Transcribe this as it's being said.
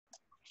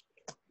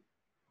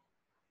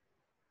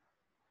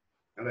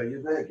Hello,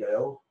 you there,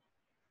 Gail?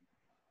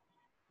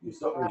 You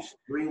stopped me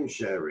screen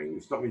sharing.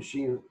 You stopped me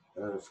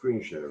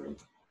screen sharing.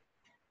 Okay.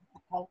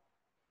 You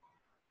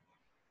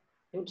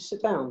want to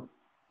sit down?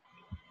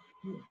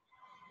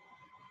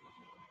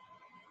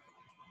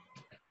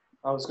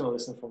 I was going to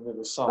listen from the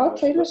other side.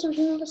 Okay, listen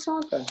from the other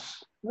side then.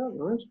 Oh,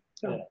 right.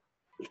 Yeah.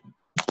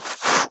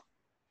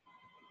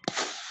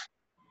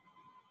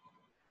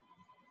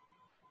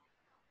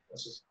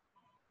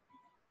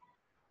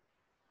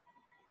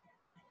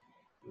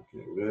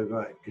 Okay, we're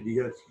right. Could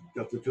you get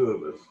just the two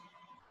of us?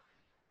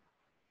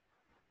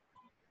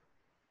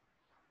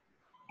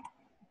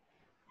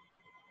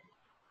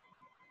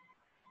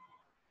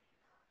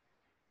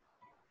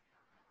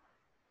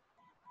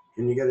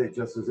 Can you get it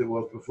just as it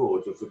was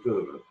before, just the two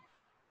of us?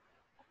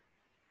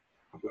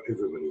 I've got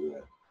everybody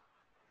there,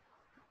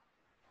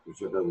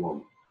 which I don't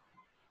want.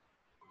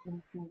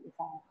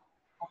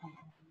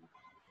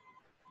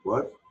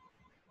 What?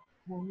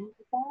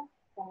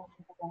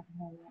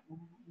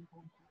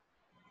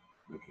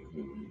 Okay.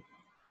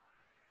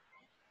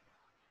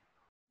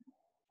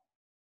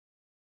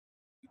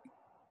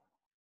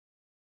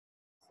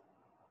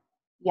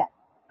 Yeah.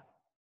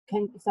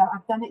 So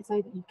I've done it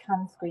so that you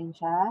can screen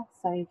share.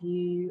 So if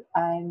you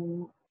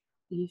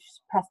you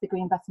press the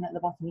green button at the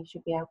bottom, you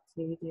should be able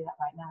to do that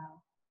right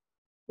now.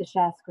 The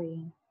share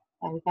screen.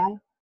 There we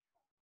go.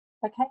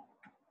 Okay.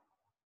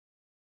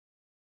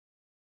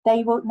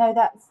 They will know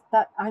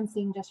that I'm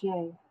seeing just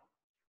you.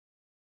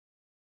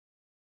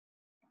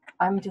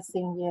 I'm just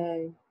seeing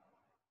you.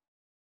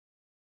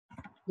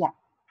 Yeah.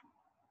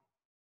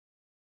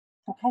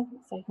 Okay,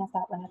 so you can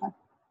start whenever.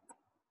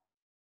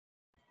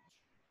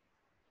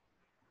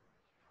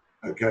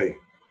 Okay.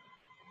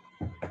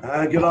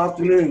 Good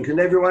afternoon. Can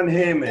everyone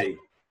hear me?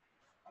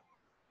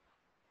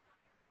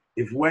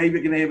 If Waver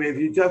can hear me, if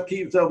you just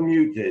keep yourself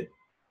muted.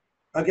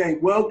 Okay,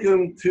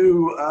 welcome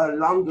to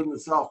London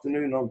this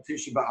afternoon on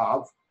Tisha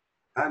B'Av.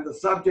 And the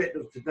subject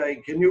of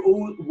today, can you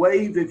all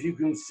wave if you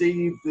can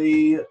see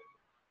the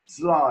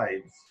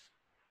slides?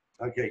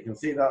 Okay, you can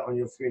see that on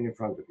your screen in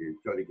front of you.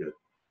 Jolly good.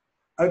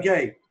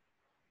 Okay,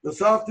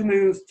 this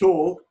afternoon's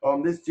talk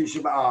on this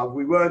Tisha B'Av,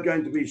 we were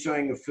going to be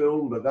showing a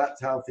film, but that's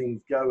how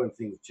things go and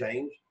things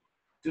change.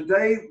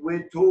 Today,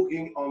 we're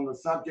talking on the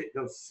subject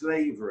of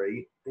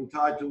slavery,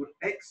 entitled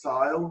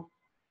Exile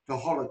to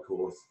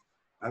Holocaust.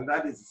 And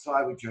that is the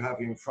slide which you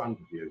have in front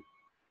of you.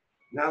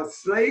 Now,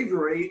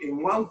 slavery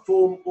in one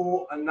form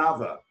or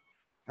another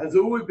has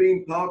always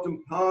been part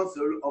and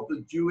parcel of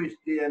the Jewish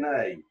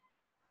DNA.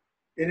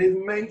 It is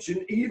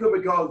mentioned either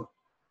because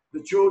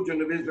the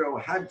children of Israel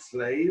had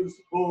slaves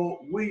or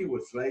we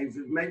were slaves.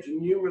 It's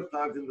mentioned numerous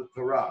times in the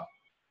Torah.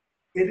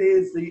 It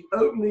is the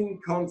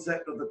opening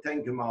concept of the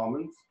Ten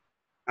Commandments,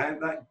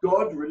 and that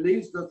God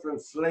released us from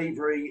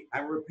slavery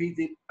and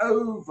repeated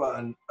over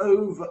and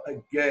over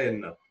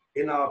again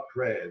in our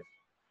prayers.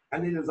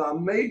 And it is our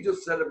major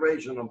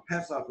celebration on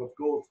Pesach, of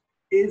course,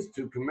 is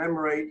to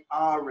commemorate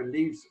our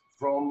release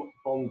from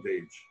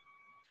bondage.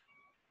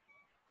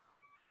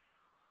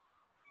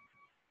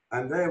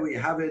 And there we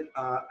have it.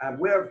 And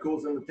we're, of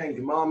course, in the Ten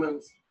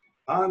Commandments.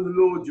 I'm the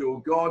Lord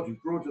your God who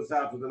brought us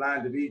out of the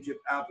land of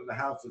Egypt, out of the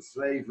house of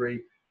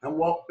slavery. And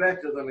what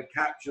better than a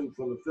caption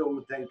from the film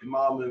The Ten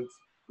Commandments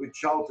with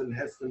Charlton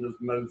Heston as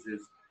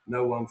Moses,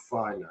 no one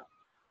finer.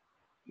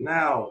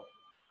 Now,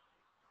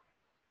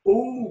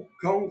 all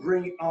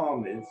conquering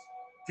armies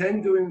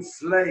tend to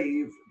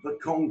enslave the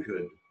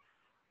conquered,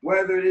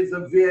 whether it is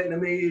the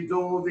Vietnamese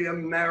or the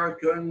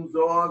Americans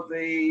or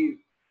the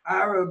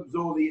Arabs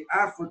or the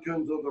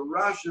Africans or the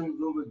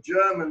Russians or the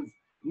Germans.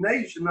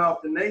 Nation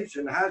after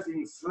nation has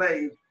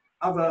enslaved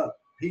other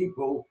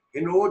people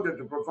in order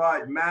to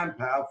provide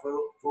manpower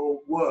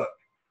for work.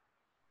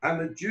 And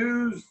the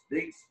Jews, the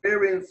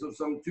experience of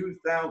some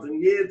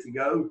 2,000 years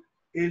ago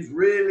is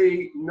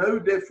really no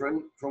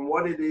different from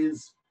what it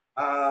is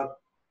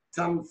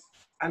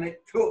and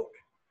it took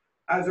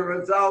as a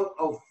result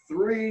of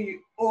 3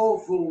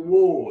 awful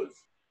wars,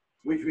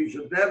 which we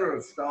should never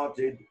have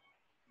started,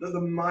 that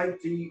the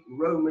mighty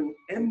Roman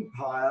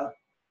Empire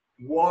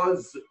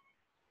was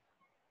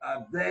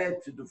there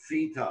to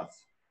defeat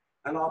us.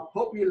 And our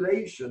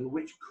population,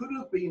 which could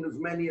have been as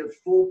many as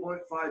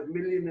 4.5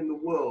 million in the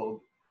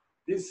world,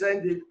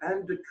 descended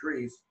and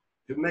decreased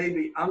to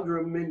maybe under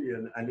 1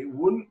 million, and it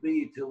wouldn't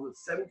be till the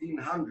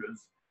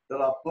 1700s that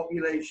our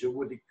population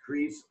would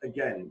decrease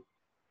again.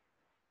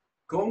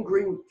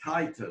 Conquering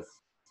Titus,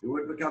 who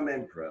would become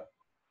emperor,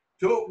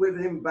 took with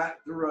him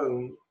back to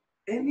Rome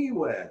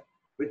anywhere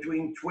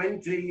between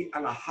 20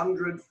 and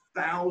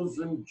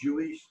 100,000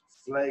 Jewish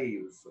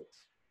slaves.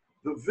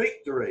 The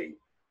victory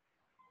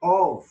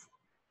of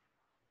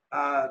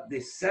the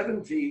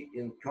 70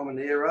 in Common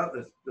Era,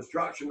 the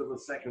destruction of the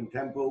Second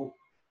Temple,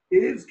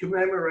 is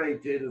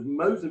commemorated, as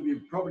most of you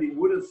probably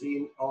would have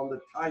seen, on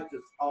the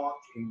Titus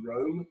Arch in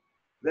Rome.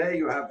 There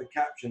you have the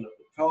caption at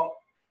the top,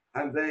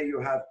 and there you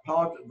have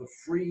part of the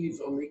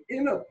frieze on the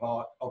inner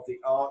part of the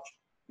arch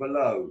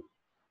below.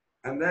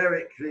 And there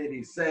it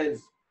clearly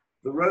says,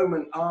 the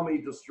Roman army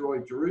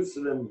destroyed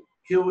Jerusalem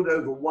killed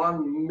over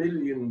 1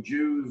 million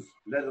Jews,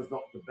 let us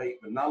not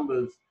debate the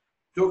numbers,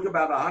 took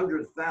about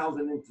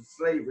 100,000 into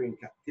slavery and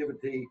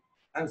captivity,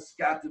 and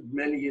scattered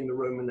many in the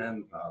Roman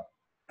Empire.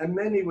 And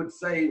many would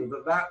say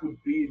that that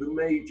would be the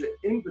major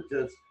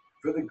impetus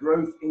for the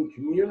growth in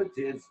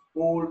communities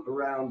all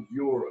around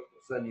Europe,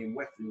 certainly in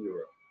Western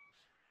Europe.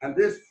 And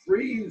this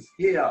frieze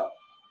here,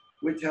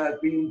 which has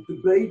been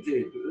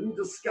debated and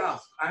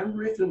discussed and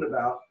written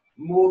about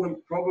more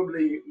than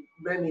probably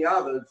many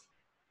others,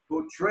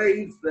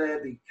 portrays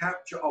there the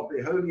capture of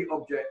the holy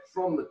object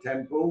from the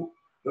temple,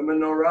 the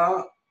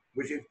menorah,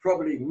 which is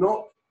probably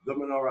not the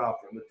menorah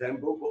from the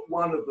temple, but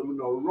one of the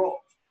menorot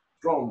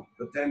from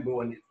the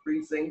temple and its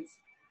precincts,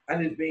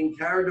 and is being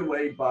carried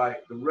away by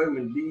the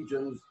Roman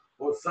legions,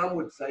 or some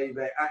would say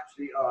they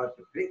actually are a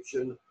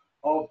depiction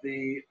of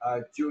the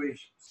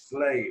Jewish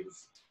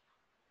slaves.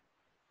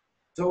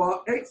 So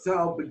our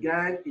exile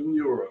began in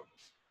Europe,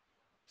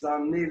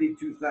 some nearly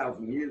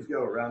 2,000 years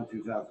ago, around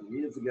 2,000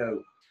 years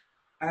ago,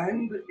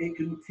 and it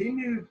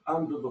continued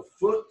under the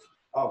foot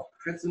of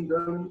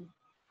Christendom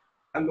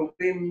and the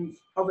whims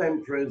of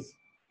emperors,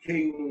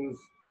 kings,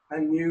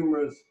 and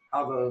numerous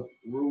other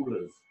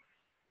rulers.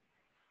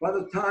 By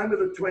the time of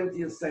the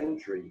 20th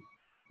century,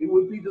 it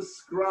would be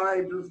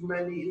described as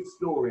many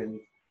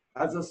historians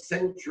as a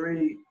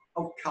century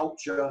of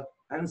culture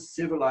and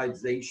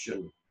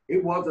civilization.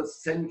 It was a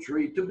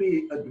century to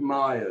be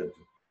admired.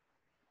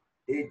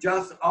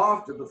 Just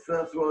after the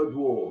First World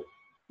War,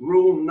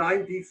 Rule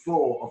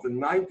 94 of the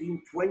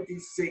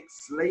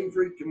 1926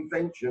 Slavery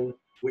Convention,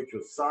 which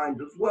was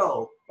signed as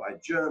well by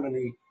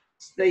Germany,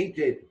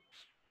 stated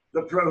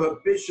the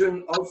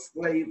prohibition of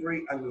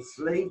slavery and the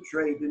slave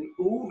trade in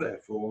all their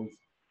forms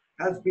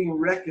has been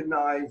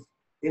recognized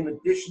in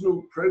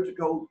Additional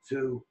Protocol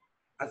 2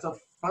 as a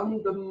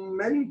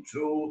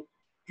fundamental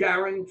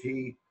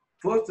guarantee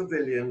for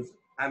civilians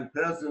and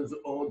persons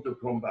hors de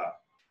combat.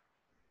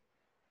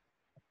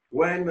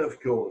 When, of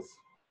course,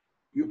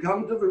 you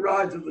come to the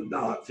rise of the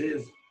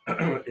Nazis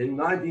in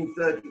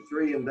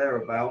 1933 and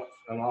thereabouts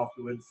and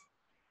afterwards,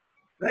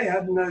 they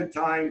had no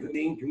time for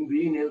the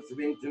inconvenience of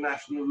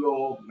international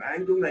law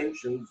and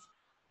conventions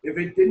if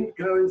it didn't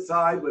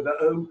coincide with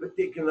their own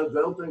particular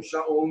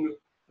Weltanschauung,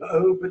 their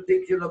own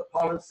particular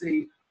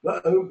policy,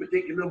 their own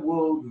particular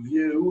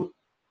worldview,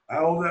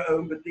 or their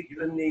own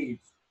particular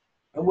needs,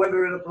 and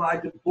whether it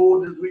applied to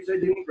borders which they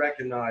didn't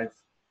recognize,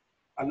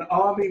 an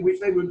army which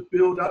they would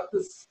build up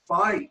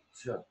despite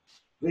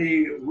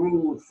the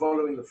rules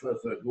following the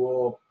First World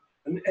War,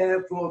 an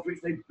air force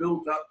which they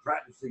built up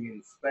practicing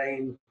in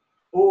Spain,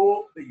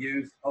 or the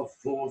use of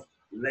forced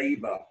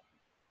labor.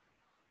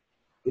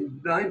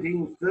 In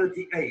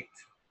 1938,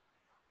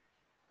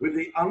 with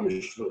the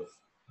Anschluss,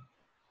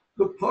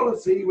 the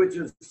policy which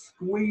has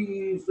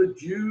squeezed the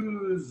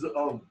Jews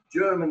of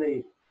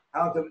Germany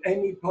out of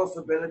any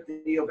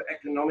possibility of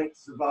economic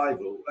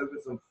survival over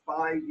some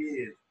 5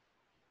 years,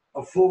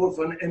 a force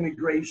on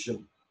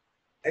emigration,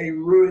 a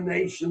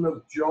ruination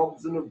of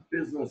jobs and of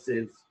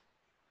businesses,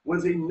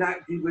 was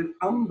enacted with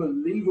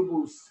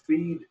unbelievable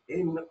speed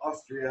in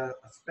Austria,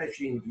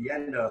 especially in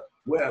Vienna,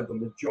 where the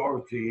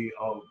majority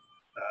of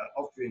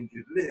Austrian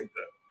Jews lived.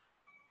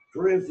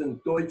 For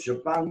instance, Deutsche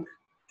Bank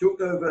took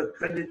over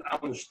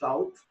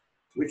Kreditanstalt,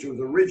 which was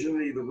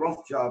originally the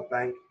Rothschild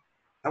Bank,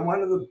 and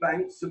one of the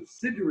bank's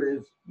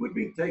subsidiaries would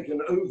be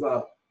taken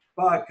over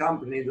by a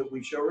company that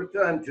we shall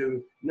return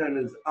to, known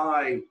as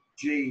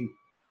IG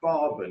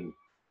Farben.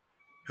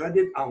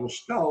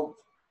 Kreditanstalt,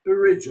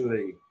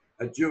 originally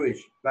a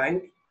Jewish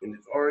bank in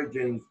its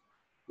origins,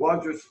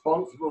 was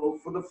responsible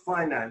for the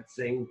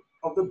financing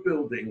of the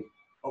building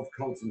of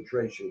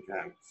concentration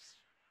camps.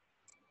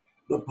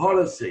 The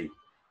policy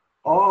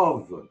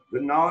of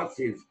the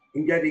Nazis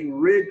in getting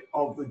rid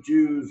of the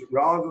Jews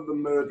rather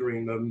than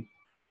murdering them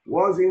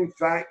was in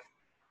fact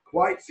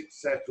quite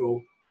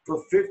successful,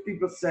 for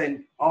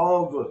 50%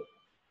 of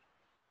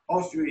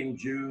Austrian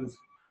Jews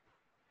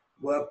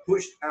were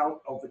pushed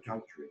out of the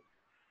country.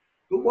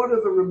 But what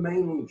are the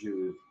remaining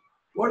Jews?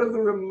 What are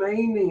the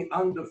remaining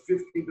under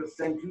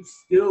 50% who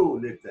still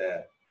live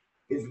there?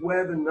 Is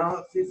where the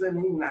Nazis have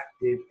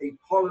enacted a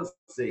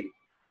policy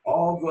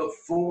of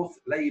forced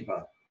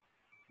labor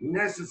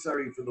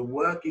necessary for the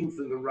workings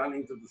and the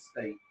runnings of the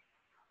state.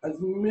 As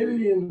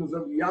millions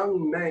of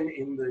young men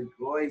in the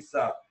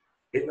Greuze,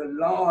 in the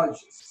large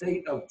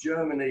state of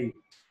Germany,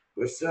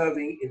 were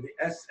serving in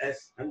the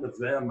SS and the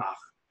Wehrmacht.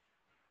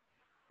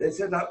 They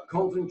set up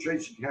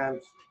concentration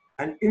camps,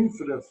 and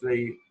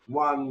infamously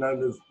one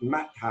known as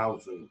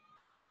Mauthausen.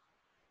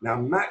 Now,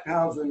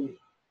 Mauthausen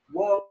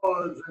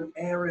was an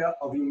area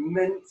of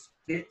immense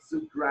pits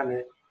of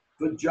granite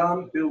for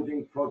giant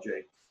building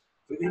projects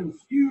with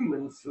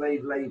inhuman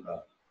slave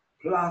labor,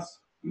 plus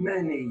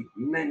many,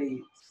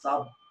 many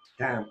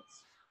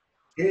sub-camps.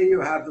 Here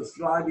you have the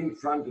slide in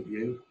front of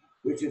you,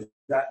 which is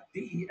that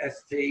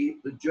DEST,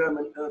 the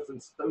German Earth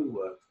and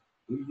Stoneworks,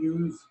 who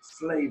use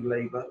slave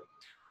labor.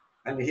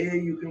 And here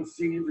you can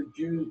see the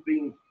Jews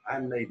being,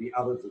 and maybe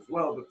others as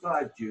well,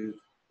 besides Jews,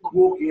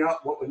 walking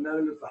up what were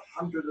known as the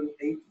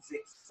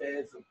 186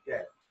 stairs of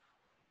death.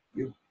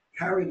 You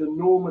carried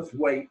enormous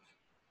weight.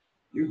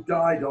 You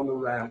died on the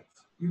ramps.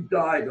 You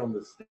died on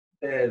the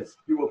stairs.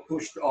 You were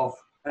pushed off,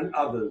 and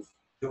others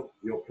took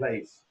your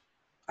place.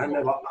 And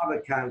there were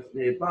other camps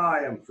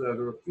nearby and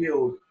further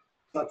afield,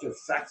 such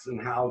as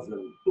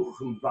Sachsenhausen,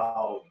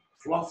 Buchenwald,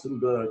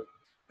 Flossenburg,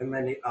 and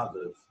many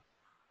others.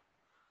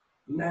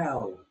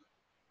 Now,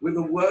 with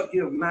the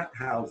working of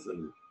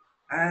Mauthausen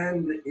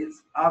and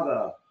its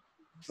other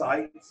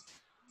sites,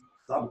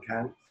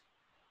 subcamps,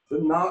 the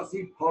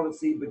Nazi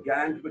policy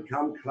began to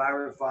become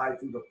clarified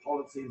through the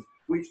policies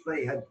which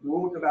they had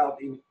brought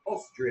about in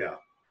Austria.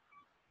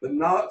 The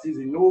Nazis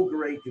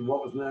inaugurated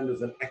what was known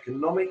as an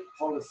economic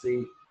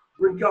policy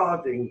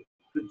regarding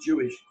the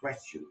Jewish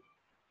question.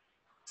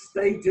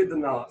 Stated the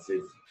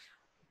Nazis,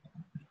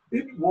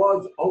 it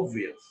was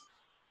obvious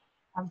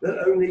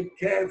that only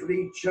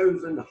carefully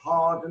chosen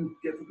hard and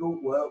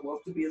difficult work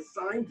was to be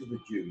assigned to the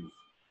Jews.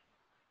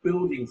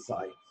 Building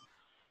sites,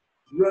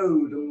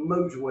 road and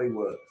motorway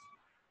works,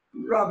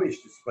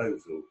 rubbish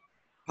disposal,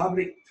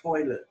 public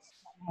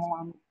toilets,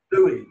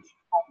 sewage.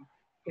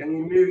 Can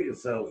you mute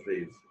yourselves,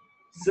 please?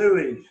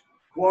 Sewage,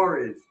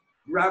 quarries,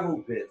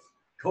 gravel pits,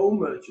 coal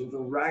merchants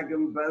and rag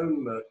and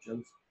bone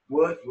merchants'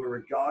 works were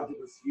regarded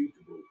as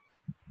suitable.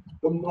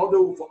 The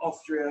model for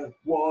Austria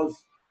was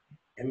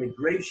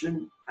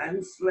emigration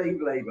and slave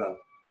labor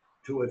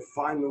to a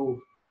final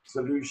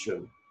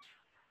solution.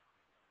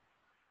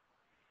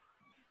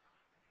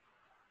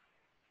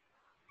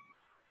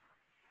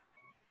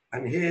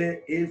 And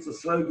here is the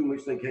slogan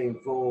which they came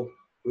for,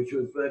 which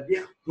was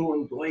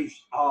Vernichtung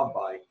durch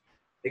Arbeit,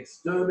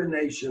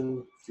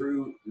 extermination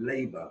through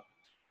labor.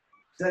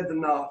 Said the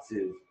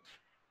Nazis,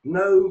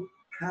 no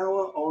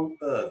power on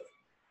earth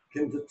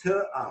can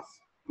deter us.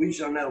 We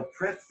shall now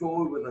press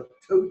forward with a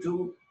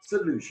total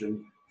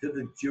solution to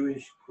the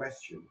Jewish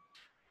question.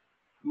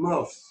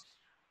 Moss,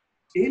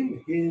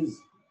 in his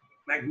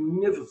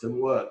magnificent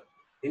work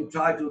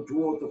entitled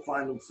Toward the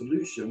Final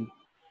Solution,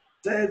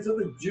 says that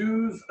the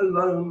Jews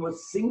alone were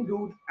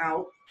singled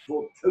out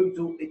for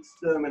total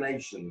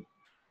extermination.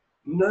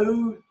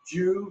 No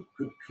Jew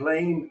could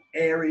claim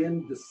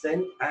Aryan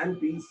descent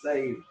and be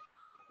saved.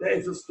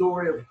 There's a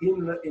story of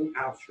Himmler in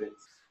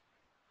Auschwitz.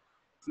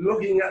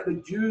 Looking at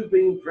the Jews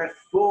being pressed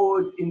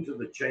forward into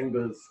the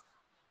chambers,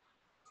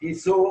 he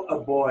saw a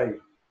boy,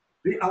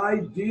 the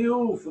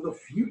ideal for the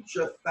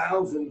future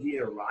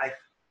 1,000-year Reich.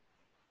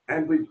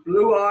 And with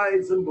blue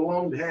eyes and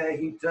blonde hair,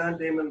 he turned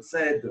to him and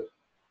said,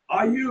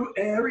 are you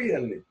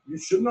Aryan? You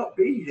should not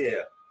be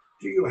here.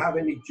 Do you have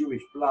any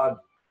Jewish blood?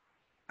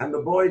 And the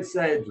boy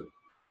said,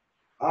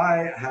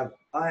 I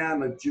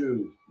am a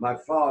Jew. My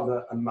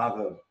father and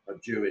mother are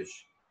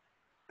Jewish.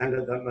 And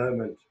at that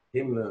moment,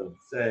 Himmler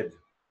said,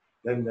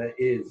 then there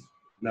is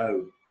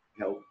no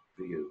help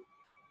for you.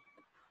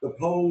 The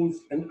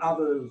Poles and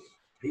others,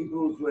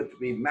 peoples were to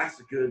be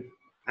massacred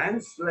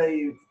and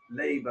slave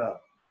labor,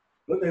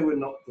 but they were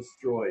not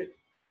destroyed.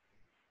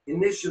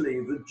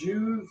 Initially, the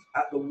Jews,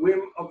 at the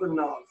whim of the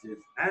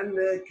Nazis and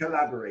their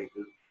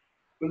collaborators,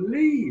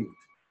 believed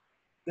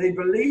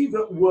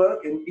that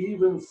work and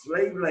even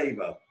slave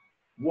labor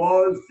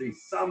was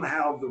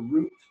somehow the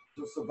route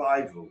to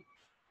survival.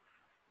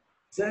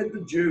 Said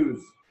the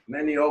Jews,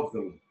 many of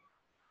them,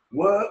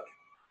 work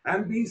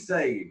and be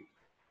saved.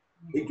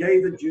 It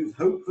gave the Jews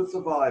hope for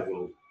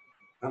survival,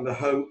 and the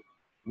hope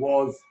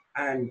was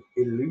an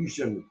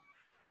illusion.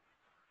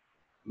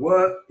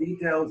 Work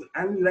details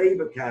and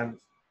labor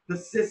camps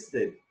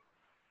persisted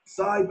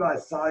side by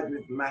side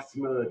with mass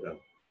murder.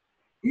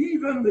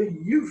 Even the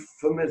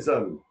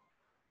euphemism,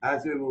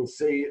 as we will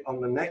see on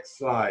the next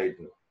slide,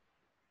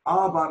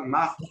 Arbeit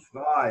macht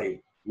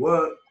frei,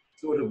 work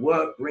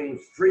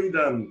brings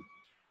freedom,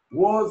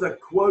 was a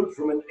quote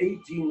from an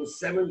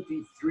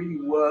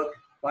 1873 work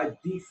by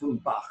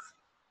Diefenbach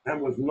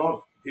and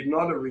did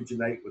not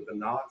originate with the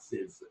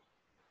Nazis,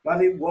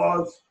 but it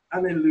was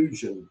an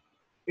illusion.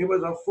 It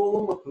was a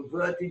form of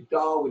perverted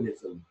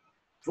Darwinism.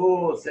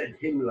 For, said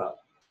Himmler,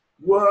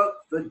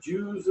 work the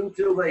Jews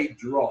until they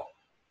drop,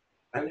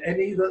 and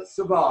any that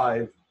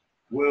survive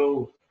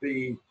will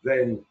be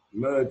then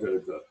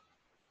murdered.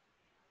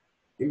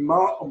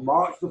 On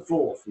March the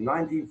 4th,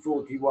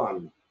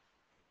 1941,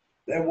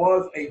 there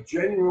was a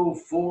general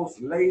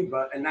forced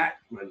labor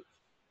enactment.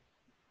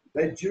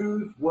 The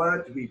Jews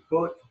were to be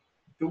put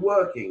to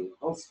working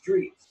on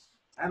streets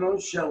and on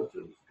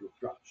shelters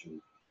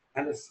construction,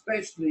 and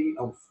especially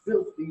on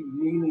filthy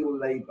menial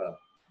labor.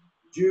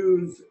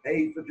 Jews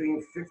aged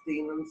between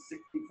 15 and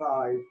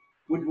 65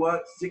 would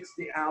work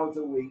 60 hours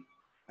a week,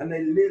 and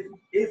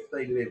if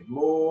they lived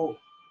more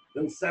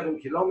than 7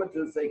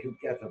 kilometers, they could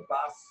get a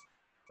bus.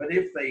 But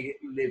if they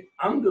lived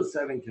under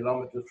 7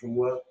 kilometers from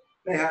work,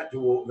 they had to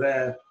walk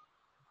there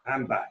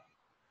and back.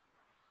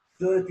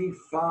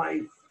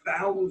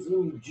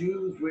 35,000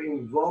 Jews were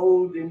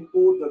involved in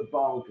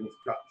Autobahn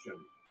construction.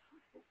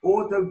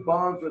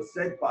 Autobahns were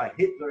said by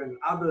Hitler and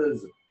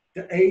others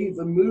to aid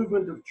the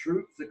movement of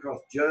troops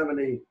across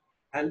Germany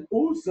and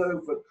also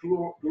for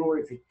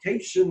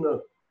glorification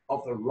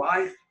of the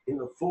Reich in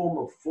the form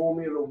of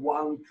Formula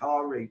One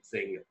car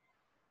racing.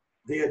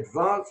 the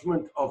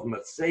advancement of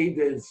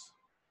Mercedes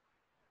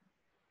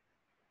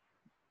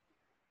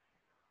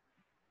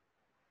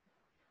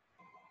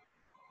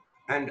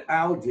and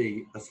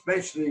Audi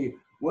especially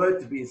were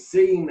to be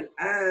seen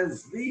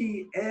as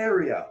the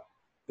area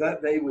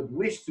that they would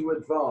wish to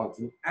advance.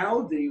 And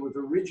Audi was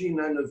originally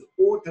known as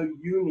Auto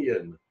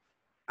Union,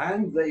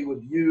 and they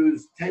would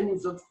use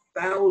tens of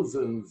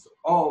thousands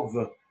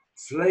of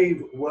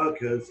slave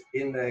workers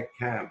in their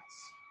camps.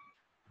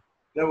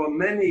 There were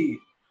many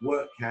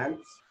work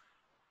camps.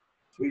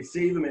 We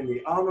see them in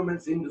the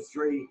armaments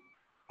industry,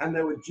 and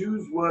there were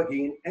Jews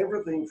working in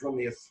everything from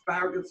the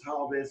asparagus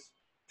harvest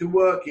to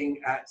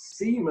working at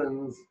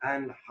Siemens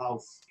and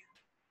Halsk,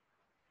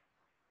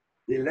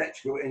 the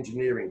electrical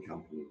engineering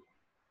company.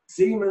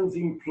 Siemens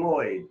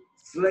employed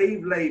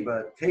slave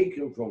labor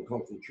taken from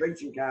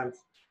concentration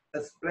camps,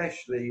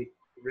 especially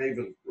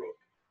Ravensbrück.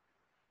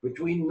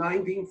 Between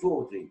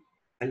 1940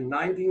 and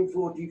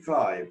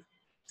 1945,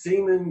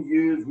 Siemens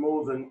used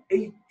more than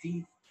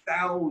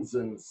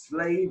 80,000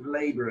 slave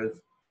laborers,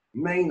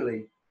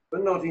 mainly,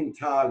 but not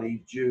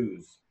entirely,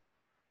 Jews.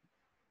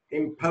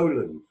 In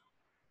Poland,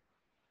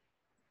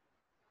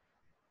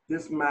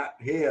 this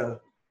map here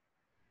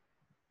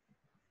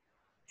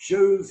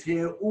shows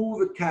here all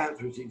the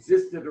camps which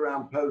existed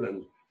around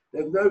Poland.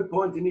 There's no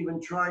point in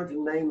even trying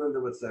to name them,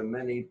 there were so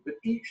many, but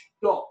each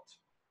dot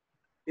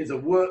is a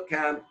work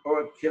camp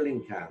or a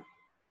killing camp.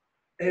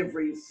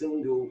 Every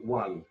single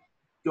one,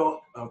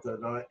 dot after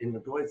dot, in the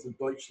Deutsche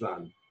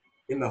Deutschland,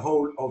 in the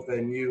whole of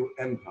their new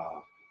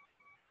empire.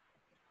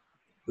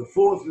 The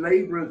forced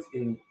laborers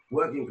in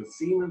working for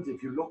Siemens,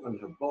 if you look on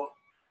her box,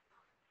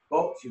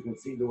 you can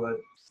see the word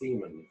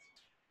Siemens.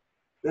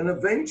 Then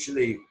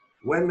eventually,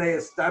 when they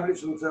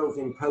established themselves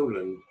in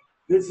Poland,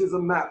 this is a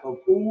map of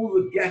all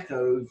the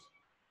ghettos,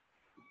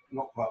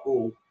 not quite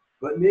all,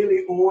 but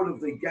nearly all of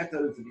the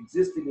ghettos that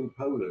existed in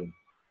Poland,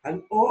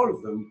 and all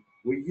of them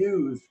were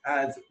used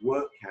as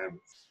work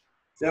camps.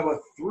 There were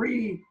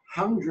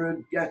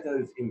 300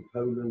 ghettos in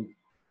Poland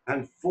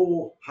and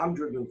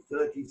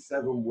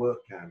 437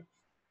 work camps.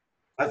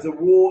 As the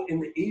war in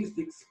the East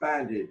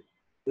expanded,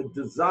 the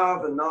desire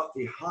of the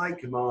Nazi high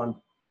command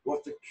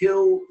was to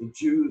kill the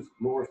Jews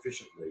more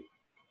efficiently.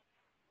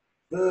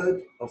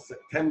 3rd of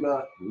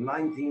September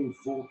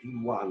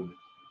 1941,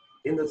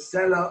 in the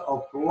cellar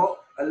of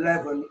Block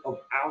 11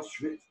 of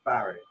Auschwitz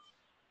barracks,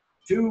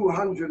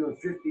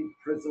 250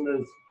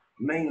 prisoners,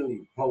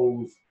 mainly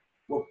Poles,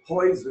 were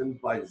poisoned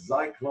by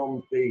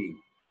Zyklon B,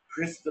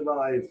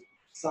 crystallized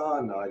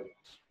cyanide,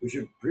 which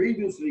had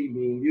previously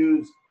been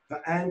used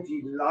for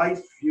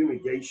anti-lice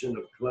fumigation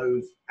of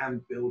clothes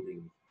and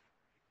buildings.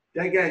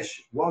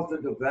 Degesh was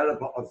the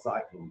developer of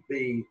Zyklon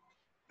B,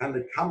 and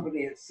the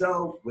company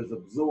itself was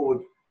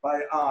absorbed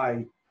by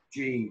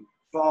I.G.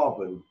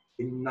 Farben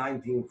in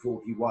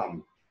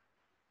 1941.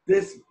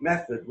 This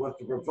method was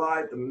to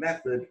provide the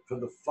method for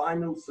the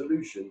final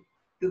solution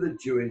to the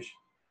Jewish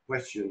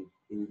question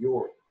in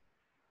Europe.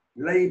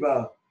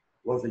 Labor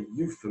was a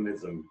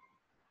euphemism.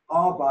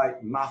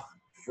 Arbeit macht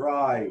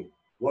frei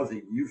was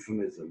a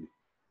euphemism.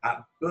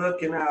 At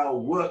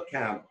Birkenau work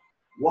camp,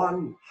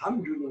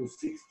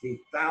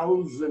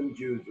 160,000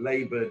 Jews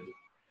labored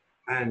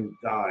and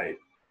died.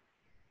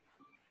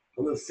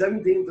 On the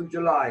 17th of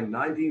July,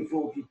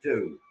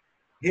 1942,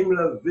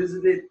 Himmler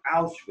visited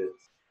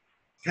Auschwitz,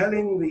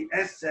 telling the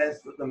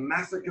SS that the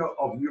massacre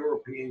of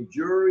European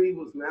Jewry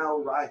was now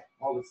right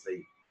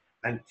policy,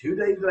 and 2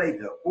 days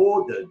later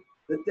ordered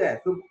the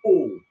death of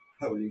all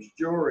Polish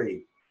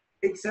Jewry,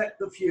 except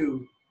the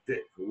few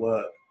fit for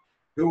work,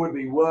 who would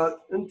be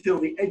worked until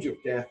the edge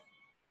of death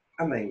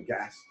and then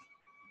gassed.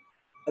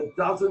 A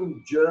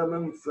dozen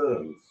German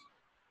firms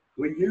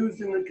were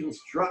used in the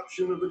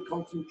construction of the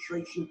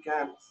concentration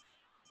camps,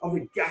 of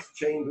the gas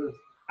chambers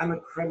and the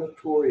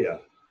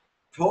crematoria.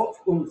 Topf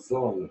und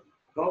Son,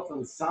 Topf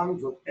and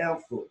Sons of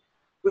Erfurt,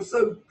 were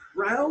so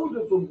proud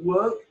of the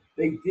work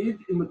they did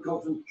in the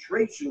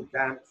concentration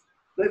camps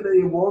that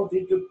they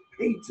wanted to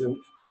patent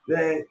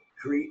their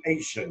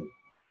creation.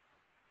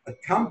 A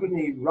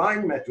company,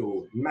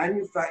 Rheinmetall,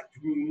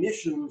 manufactured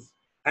munitions,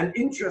 and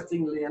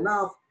interestingly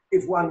enough,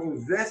 if one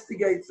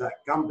investigates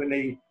that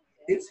company,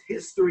 its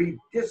history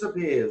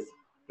disappears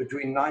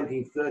between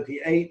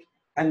 1938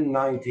 and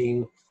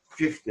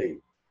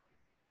 1950.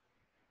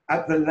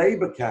 At the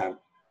labor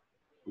camp,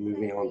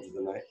 moving on to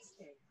the next.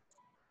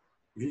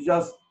 If you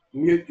just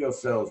mute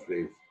yourselves,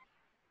 please.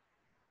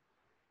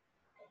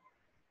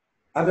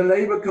 At the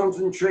labor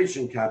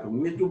concentration camp of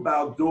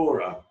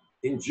Mittelbau-Dora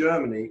in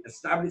Germany,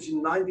 established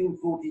in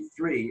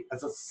 1943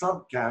 as a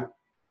subcamp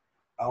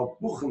of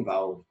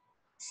Buchenwald,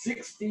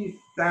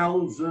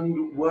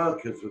 60,000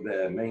 workers were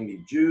there, mainly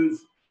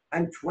Jews,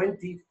 and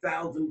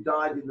 20,000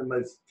 died in the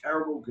most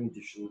terrible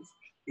conditions,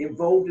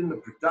 involved in the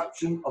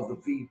production of the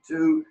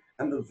V2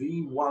 and the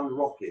V1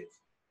 rockets.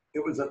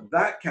 It was at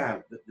that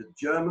camp that the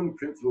German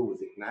principle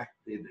was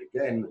enacted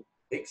again,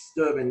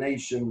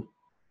 extermination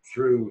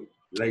through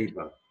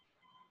labor.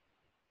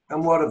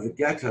 And what of the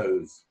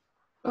ghettos?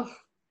 Oh.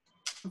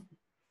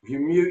 If you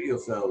mute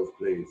yourselves,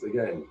 please,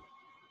 again.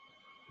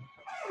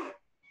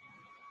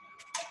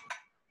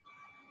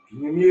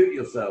 Can you mute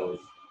yourselves?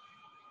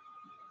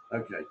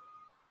 Okay.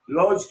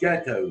 Lodz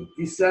Ghetto,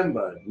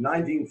 December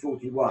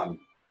 1941.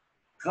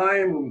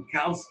 Chaim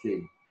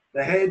Rumkowski,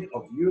 the head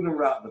of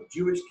Judenrat, the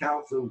Jewish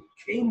Council,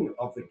 king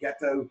of the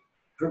ghetto,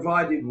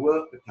 provided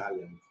work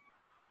battalions.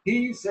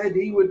 He said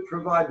he would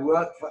provide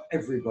work for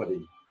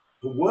everybody.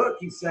 The work,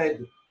 he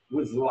said,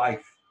 was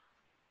life.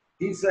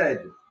 He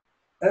said,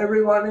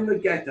 everyone in the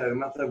ghetto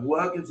must have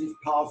work as his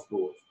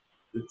passport.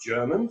 The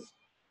Germans,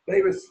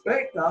 they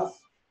respect us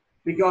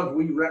because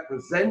we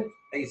represent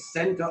a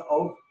center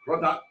of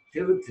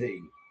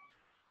productivity.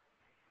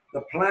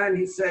 The plan,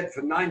 he said,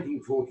 for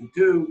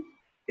 1942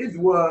 is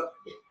work,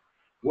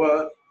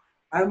 work,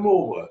 and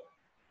more work.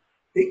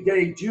 It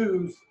gave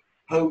Jews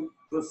hope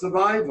for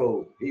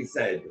survival, he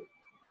said.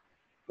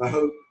 The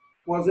hope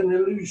was an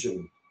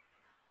illusion.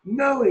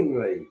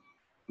 Knowingly,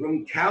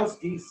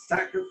 Rumkowski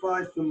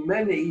sacrificed the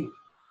many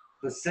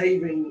for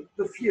saving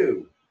the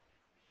few.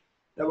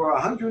 There were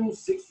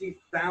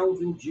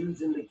 160,000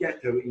 Jews in the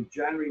ghetto in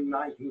January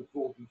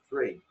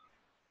 1943,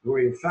 who were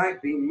in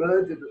fact being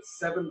murdered at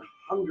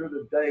 700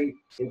 a day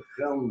in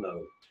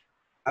Chelmno.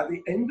 At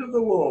the end of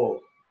the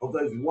war, of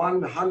those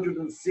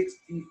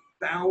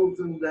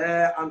 160,000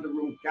 there under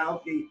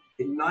Rumkowski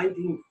in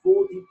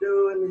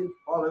 1942 and his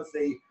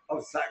policy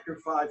of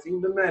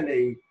sacrificing the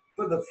many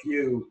for the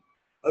few,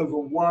 over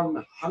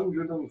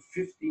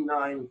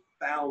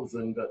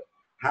 159,000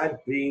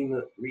 had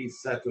been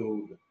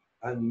resettled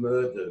and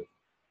murdered.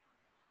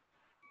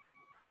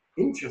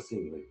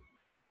 Interestingly,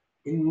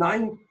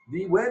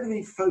 where do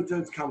these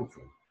photos come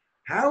from?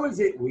 How is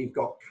it we've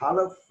got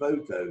color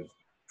photos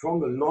from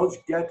the Lodz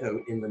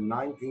Ghetto in the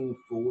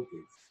 1940s?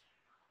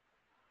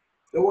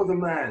 There was a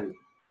man,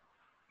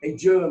 a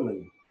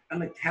German,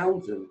 an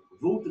accountant,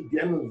 Walter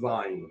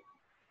Gemmelwein,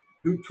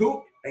 who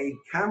took a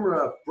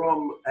camera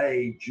from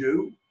a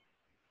Jew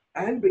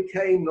and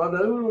became not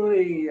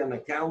only an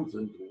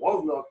accountant,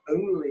 was not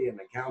only an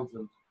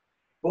accountant,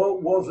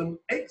 but was an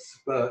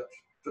expert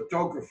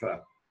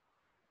photographer.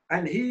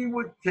 And he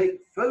would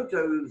take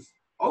photos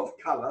of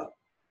color,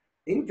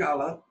 in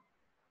color,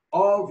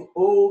 of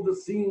all the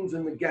scenes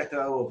in the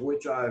ghetto, of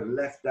which I've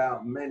left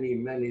out many,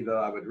 many that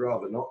I would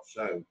rather not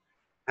show.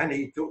 And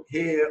he took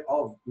here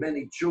of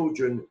many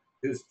children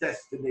whose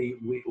destiny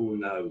we all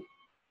know.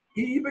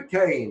 He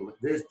became,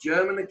 this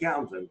German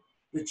accountant,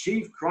 the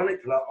chief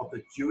chronicler of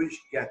the Jewish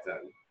ghetto.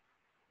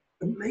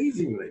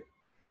 Amazingly,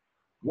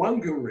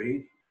 one can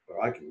read,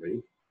 or I can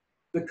read,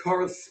 the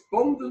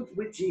correspondence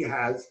which he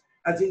has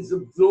as he's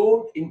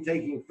absorbed in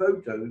taking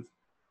photos,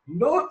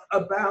 not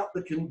about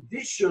the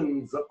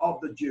conditions of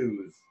the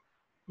Jews,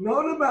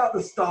 not about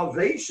the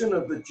starvation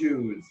of the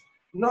Jews,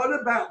 not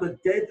about the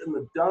dead and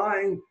the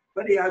dying,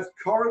 but he has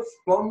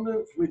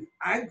correspondence with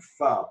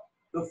AGFA,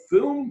 the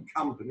film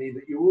company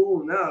that you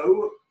all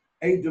know,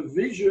 a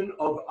division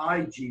of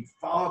IG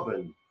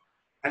Farben.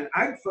 And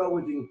AGFA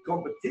was in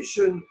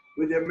competition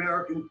with the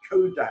American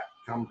Kodak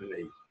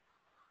company.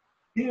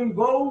 He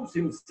involves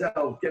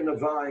himself,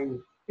 Gemmelwein,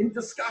 in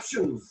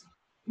discussions,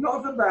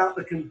 not about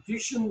the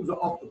conditions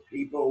of the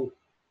people,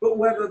 but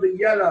whether the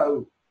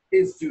yellow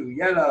is too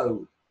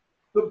yellow,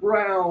 the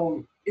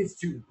brown is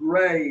too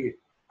gray,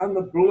 and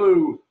the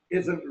blue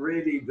isn't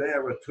really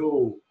there at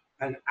all.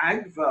 And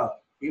AGFA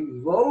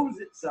involves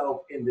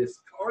itself in this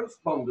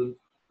correspondence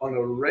on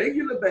a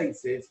regular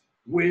basis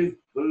with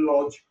the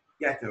Lodz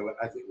Ghetto,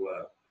 as it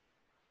were.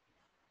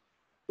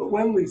 But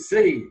when we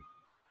see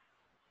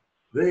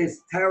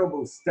this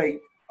terrible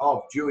state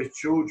of Jewish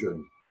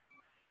children,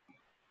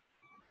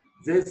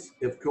 this,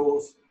 of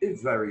course,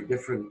 is very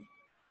different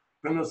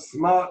from the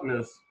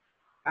smartness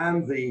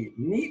and the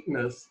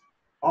neatness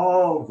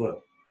of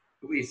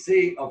we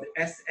see of the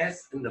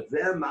SS and the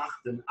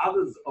Wehrmacht and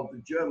others of the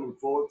German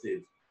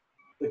forces.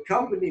 The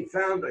company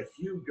founder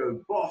Hugo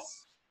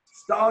Boss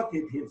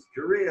started his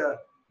career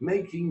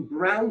making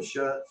brown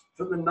shirts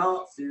for the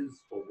Nazis,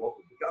 or what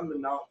would become the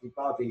Nazi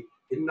Party,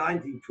 in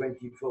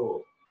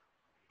 1924.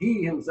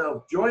 He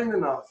himself joined the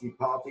Nazi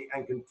Party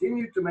and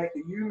continued to make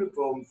the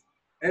uniforms,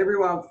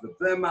 everyone from the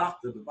Wehrmacht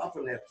to the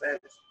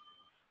Waffen-SS,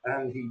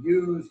 and he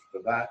used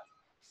for that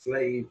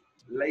slave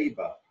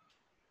labor.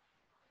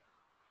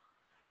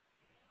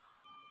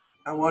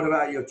 And what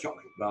about your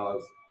chocolate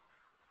bars?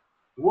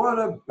 What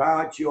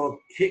about your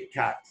Kit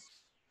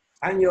Kats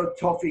and your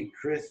toffee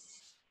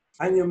crisps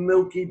and your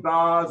Milky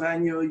Bars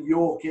and your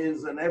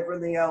Yorkies and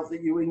everything else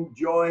that you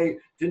enjoy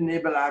to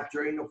nibble at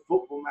during a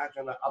football match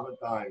and at other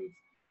times?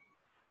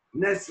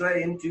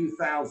 Nestle in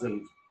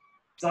 2000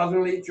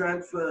 suddenly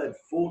transferred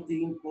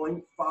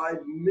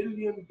 $14.5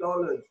 million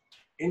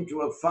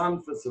into a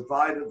fund for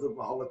survivors of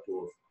the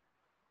Holocaust.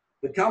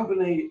 The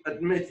company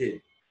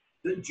admitted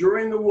that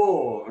during the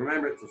war,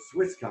 remember it's a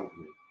Swiss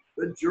company,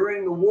 that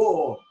during the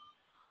war,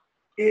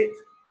 it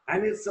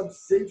and its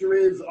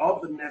subsidiaries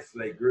of the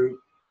Nestle group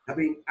have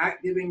been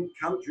active in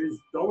countries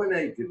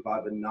dominated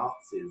by the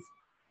Nazis,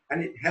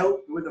 and it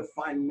helped with the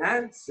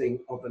financing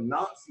of the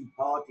Nazi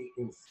Party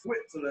in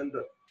Switzerland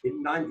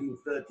in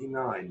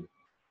 1939.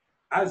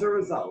 As a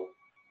result,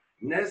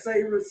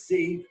 Nestle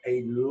received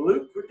a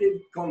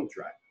lucrative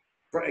contract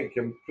for a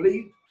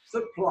complete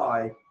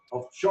supply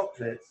of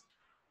chocolates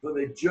for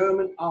the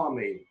German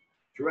army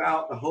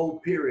throughout the whole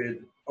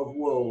period of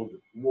World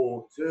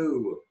War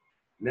II.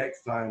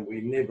 Next time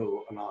we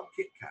nibble on our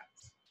Kit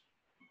Kats.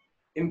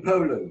 In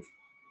Poland,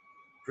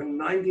 from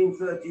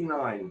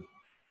 1939,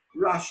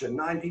 Russia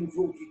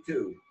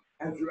 1942,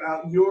 and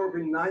throughout Europe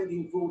in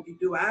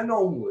 1942 and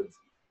onwards,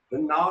 the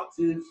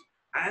Nazis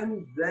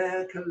and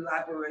their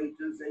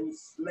collaborators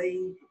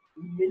enslaved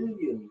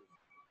millions.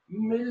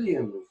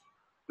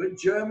 But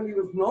Germany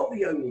was not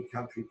the only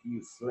country to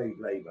use slave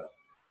labor.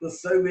 The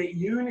Soviet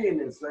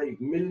Union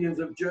enslaved millions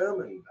of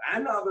Germans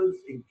and others,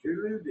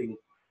 including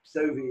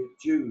Soviet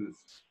Jews.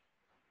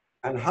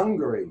 And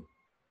Hungary,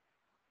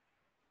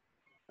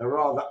 a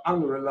rather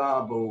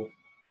unreliable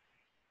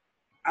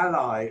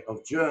ally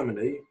of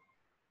Germany,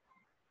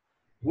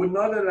 would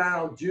not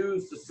allow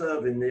Jews to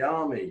serve in the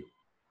army,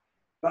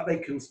 but they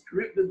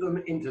conscripted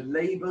them into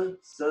labor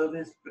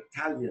service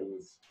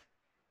battalions,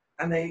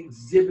 and they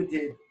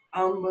exhibited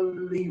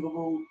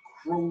unbelievable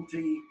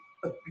cruelty,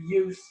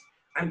 abuse,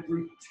 and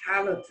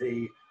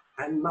brutality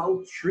and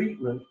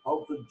maltreatment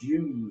of the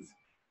Jews,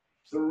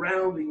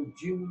 surrounding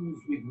Jews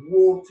with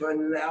water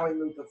and allowing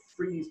them to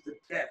freeze to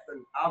death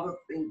and other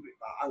things which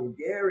the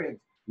Hungarians,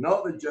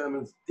 not the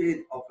Germans, did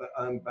off their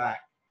own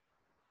back.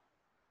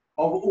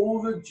 Of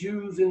all the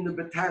Jews in the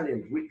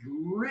battalions, which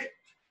ripped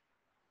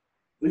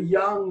the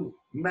young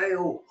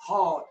male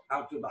heart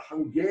out of the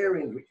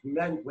Hungarians, which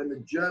meant when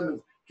the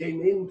Germans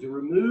came in to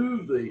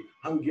remove the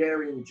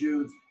Hungarian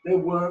Jews, there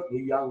weren't the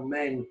young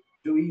men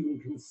to even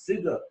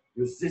consider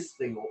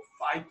resisting or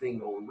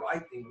fighting or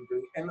writing or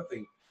doing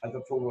anything as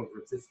a form of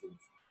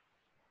resistance.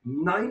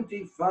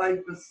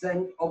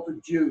 95% of the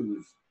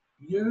Jews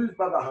used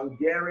by the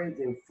Hungarians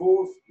in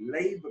forced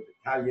labor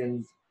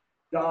battalions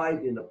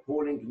died in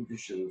appalling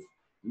conditions,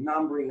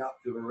 numbering up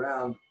to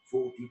around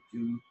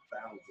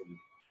 42,000.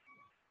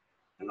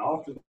 And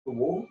after the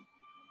war,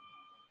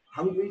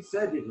 Hungary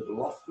said it had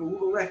lost all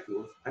the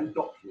records and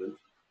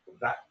documents of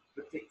that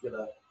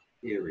particular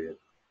period.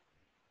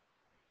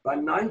 By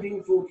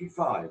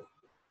 1945,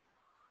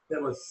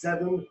 there were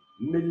 7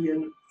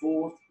 million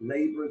forced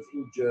laborers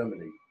in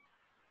Germany.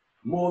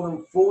 More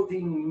than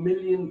 14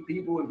 million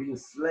people had been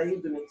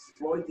enslaved and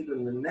exploited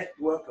in the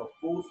network of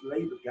forced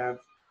labor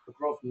camps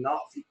across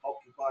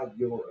Nazi-occupied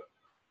Europe.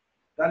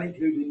 That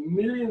included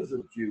millions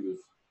of Jews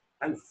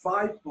and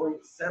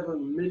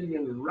 5.7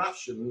 million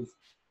Russians,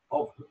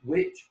 of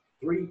which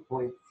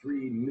 3.3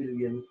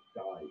 million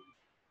died.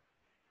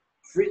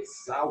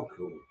 Fritz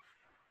Sauckel,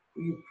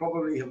 who you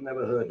probably have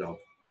never heard of,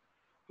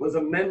 was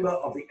a member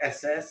of the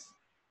SS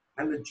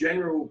and the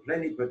general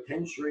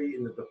plenipotentiary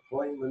in the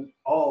deployment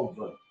of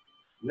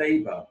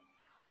labor.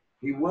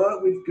 He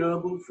worked with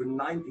Goebbels from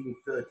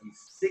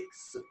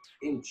 1936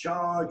 in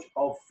charge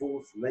of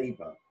forced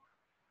labor.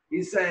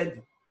 He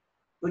said,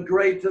 the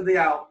greater the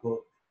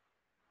output,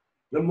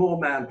 the more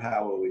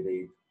manpower we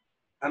need,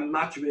 and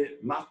much of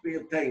it must be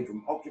obtained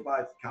from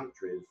occupied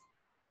countries.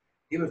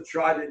 He was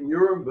tried at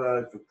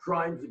Nuremberg for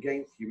crimes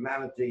against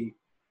humanity,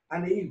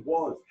 and he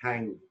was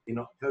hanged in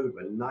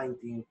October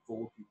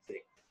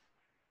 1946.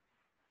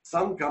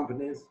 Some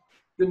companies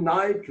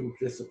denied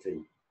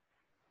complicity,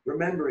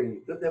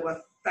 remembering that there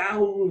were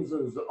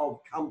thousands of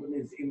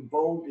companies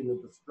involved in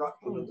the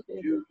destruction of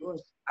the Jews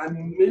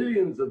and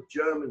millions of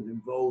Germans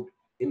involved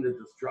in the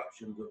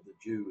destruction of the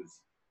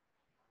Jews.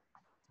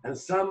 And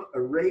some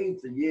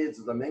erased the years,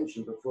 as I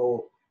mentioned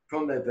before,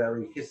 from their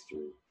very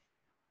history.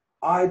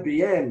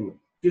 IBM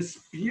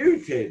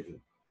disputed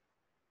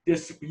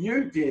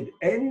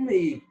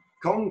any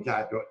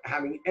contact or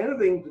having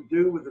anything to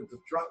do with the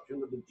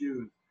destruction of the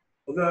Jews,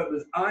 although it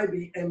was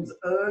IBM's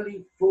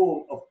early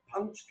form of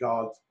punch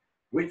cards,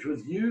 which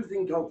was used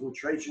in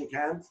concentration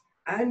camps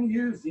and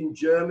used in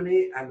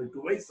Germany and the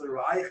Große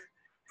Reich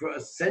for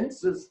a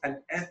census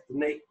and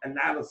ethnic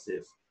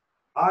analysis.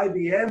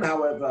 IBM,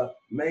 however,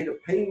 made a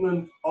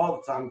payment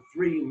of some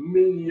 $3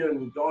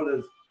 million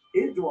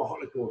into a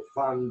Holocaust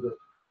fund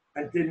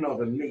and did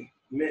not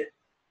admit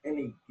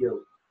any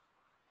guilt.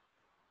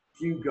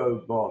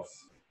 Hugo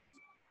Boss,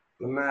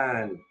 the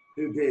man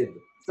who did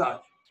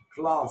such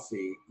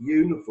classy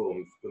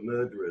uniforms for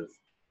murderers,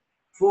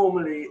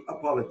 formally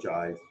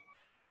apologized,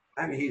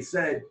 and he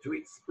said to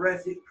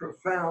express his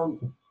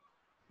profound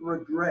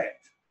regret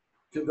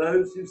to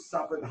those who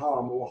suffered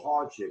harm or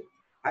hardship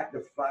at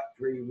the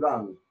factory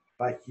run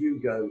by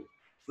Hugo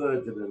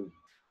Ferdinand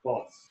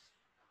Boss.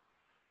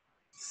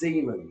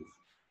 Siemens,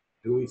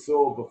 who we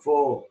saw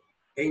before,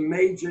 a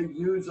major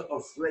user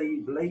of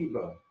slave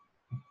labor.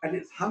 At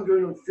its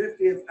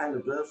 150th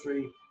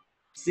anniversary,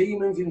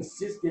 Siemens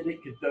insisted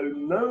it could do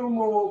no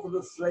more for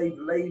the slave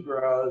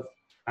laborers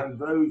and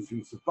those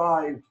who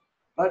survived,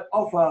 but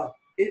offer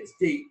its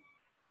deep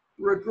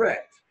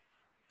regret,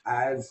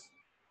 as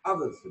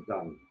others have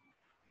done,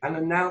 and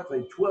announced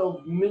a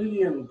 $12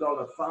 million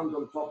fund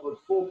on top of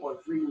 $4.3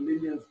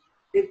 million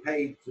it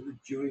paid to the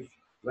Jewish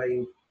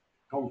Slave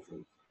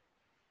Conference.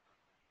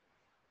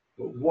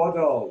 But what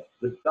of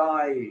the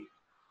dye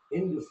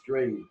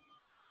industry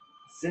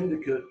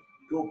syndicate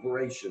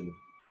Corporation,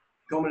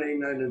 commonly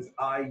known as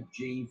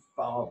IG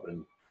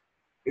Farben.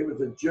 It was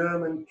a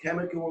German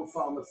chemical and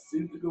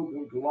pharmaceutical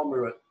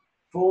conglomerate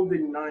formed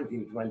in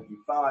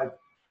 1925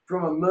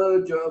 from a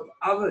merger of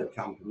other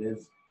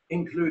companies,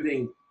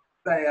 including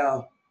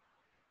Bayer,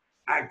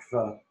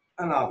 Agfa,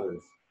 and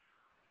others.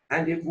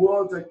 And it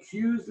was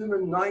accused in the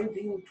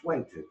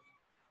 1920s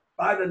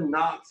by the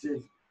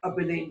Nazis of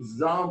being an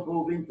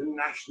example of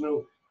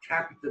international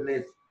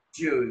capitalist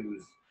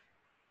Jews.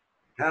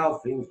 How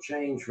things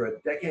changed for a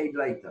decade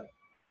later.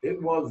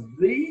 It was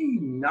the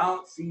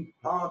Nazi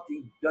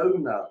party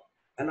donor,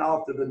 and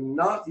after the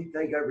Nazi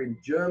takeover in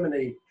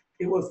Germany,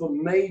 it was the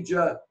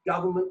major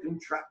government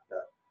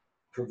contractor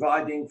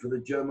providing for the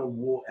German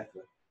war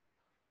effort.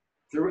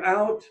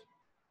 Throughout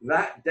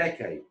that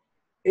decade,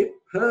 it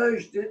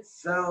purged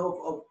itself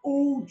of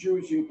all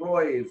Jewish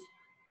employees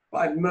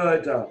by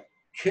murder,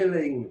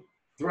 killing,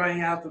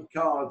 throwing out of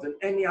cars, and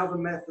any other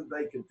method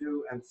they could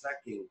do, and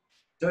sacking.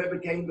 So it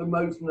became the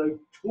most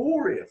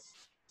notorious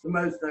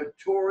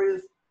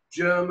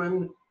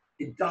German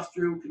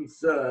industrial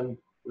concern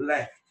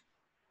left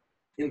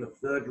in the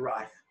Third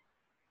Reich.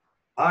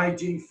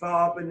 IG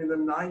Farben in the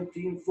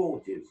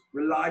 1940s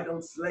relied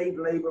on slave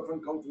labor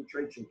from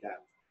concentration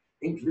camps,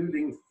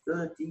 including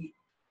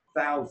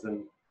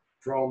 30,000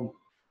 from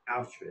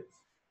Auschwitz.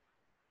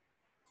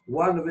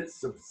 One of its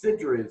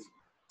subsidiaries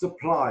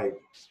supplied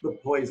the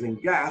poison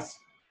gas,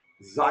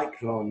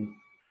 Zyklon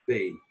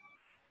B.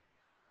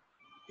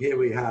 Here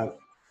we have,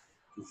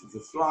 this is a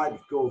slide,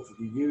 of course, of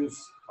the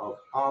use of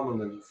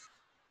armaments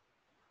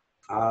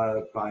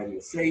by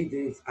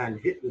Mercedes, and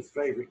Hitler's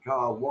favorite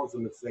car was a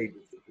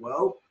Mercedes as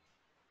well,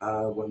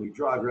 when we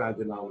drive around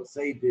in our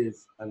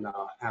Mercedes and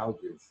our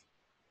Audis.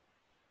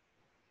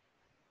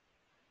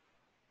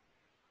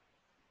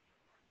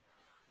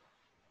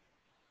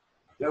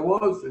 There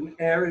was an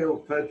aerial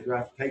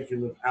photograph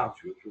taken of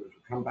Auschwitz, which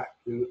we'll come back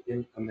to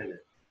in a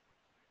minute.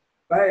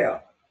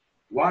 Bayer,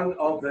 one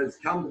of those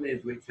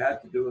companies which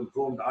had to do and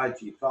formed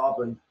IG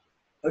Farben,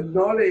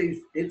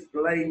 acknowledged its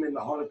blame in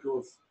the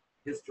Holocaust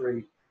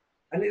history,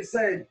 and it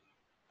said,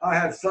 "I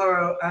have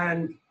sorrow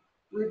and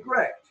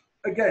regret."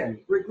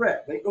 Again,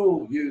 regret. They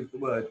all use the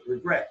word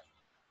regret,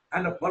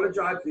 and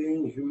apologized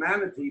to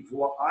humanity for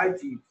what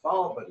IG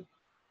Farben,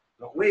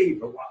 not we,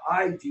 but what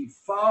IG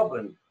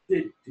Farben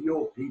did to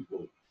your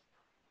people.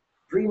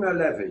 Primo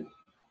Levi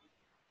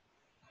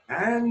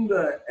and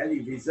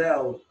Elie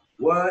Wiesel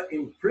were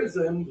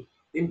imprisoned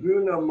in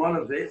Brno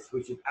Monowitz,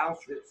 which is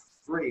Auschwitz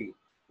III,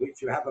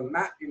 which you have a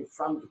map in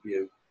front of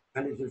you,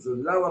 and it is the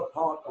lower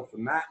part of the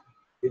map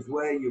is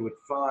where you would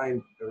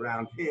find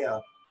around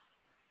here.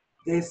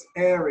 This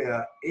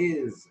area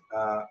is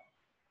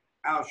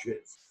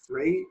Auschwitz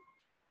III,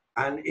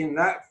 and in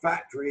that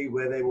factory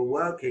where they were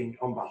working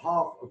on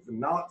behalf of the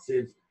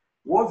Nazis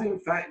was in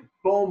fact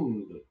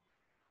bombed.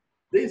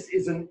 This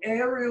is an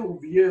aerial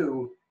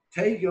view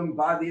taken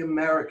by the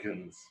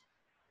Americans.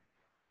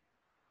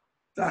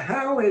 So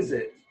how is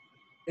it,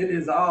 it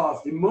is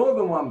asked in more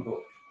than one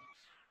book,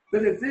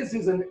 that if this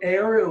is an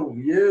aerial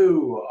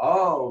view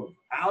of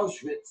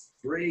Auschwitz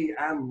III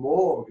and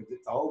more, because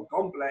it's a whole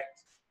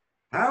complex,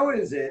 how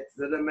is it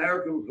that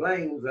American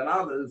planes and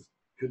others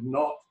could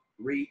not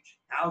reach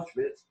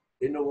Auschwitz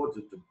in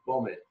order to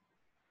bomb it?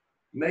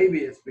 Maybe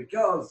it's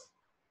because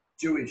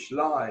Jewish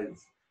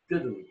lives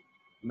didn't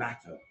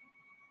matter.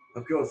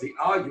 Of course, the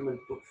argument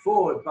put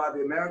forward by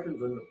the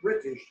Americans and the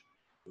British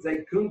is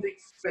they couldn't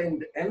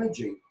expend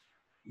energy,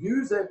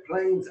 use their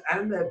planes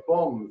and their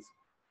bombs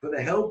for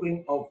the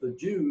helping of the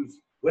Jews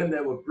when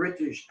there were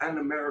British and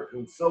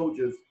American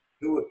soldiers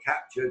who were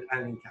captured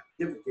and in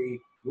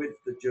captivity with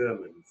the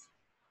Germans.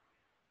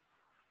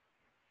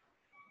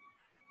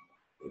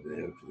 Go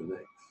down to the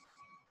next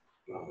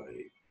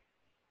slide.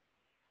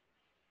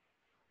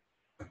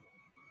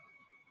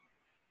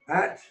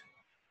 At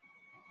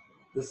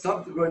the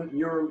subsequent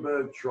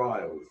Nuremberg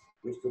trials,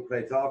 which took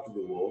place after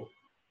the war,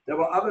 there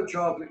were other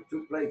trials that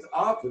took place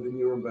after the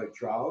Nuremberg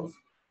trials,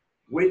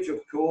 which of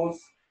course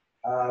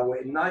were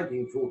in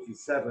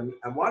 1947,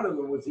 and one of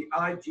them was the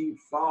IG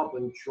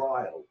Farben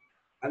trial.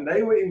 And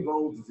they were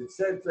involved, as it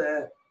says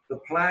there, the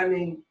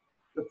planning,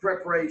 the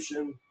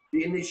preparation,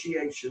 the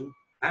initiation,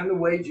 and the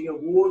waging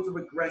of wars of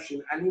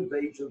aggression and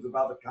invasions of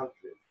other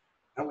countries.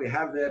 And we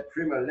have there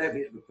Primo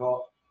Levi at the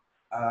top,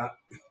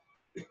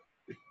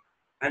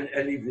 and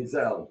Elie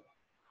Wiesel,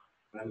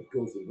 and of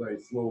course a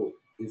very small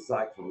is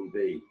Zyklon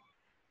B.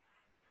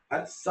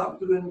 At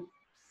subsequent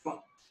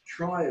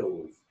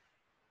trials,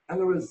 and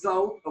the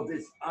result of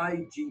this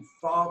IG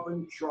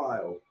Farben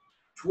trial,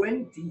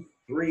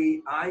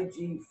 23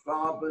 IG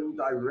Farben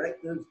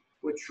directors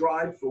were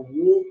tried for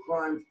war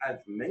crimes as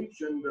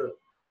mentioned,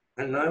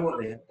 and know what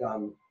they had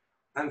done,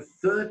 and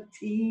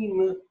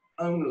 13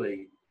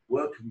 only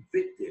were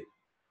convicted.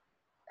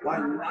 By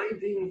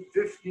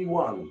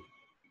 1951,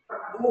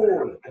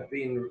 all had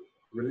been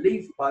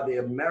released by the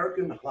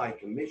American High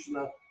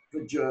Commissioner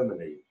for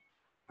Germany,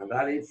 and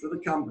that is for the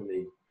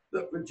company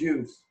that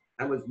produced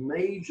and was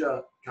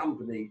major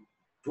company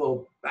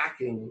for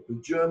backing the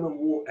German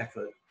war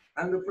effort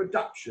and the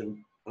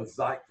production of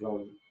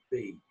Zyklon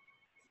B.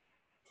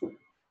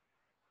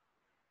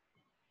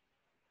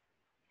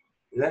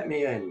 Let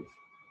me end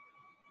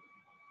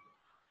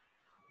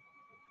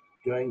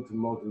going to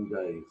modern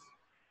days.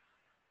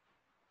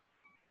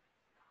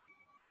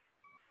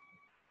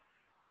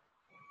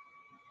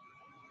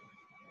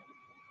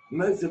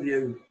 Most of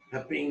you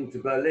have been to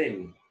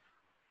Berlin,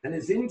 and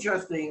it's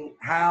interesting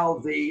how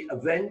the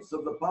events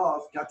of the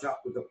past catch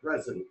up with the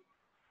present.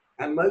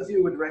 And most of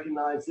you would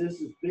recognize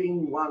this as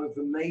being one of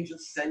the major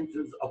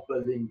centers of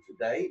Berlin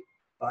today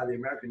by the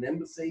American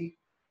Embassy,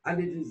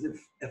 and it is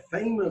a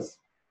famous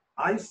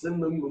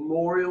Eisenman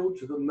memorial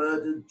to the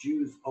murdered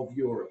Jews of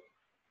Europe.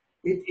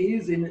 It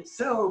is in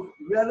itself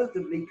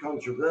relatively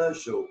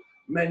controversial.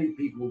 Many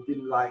people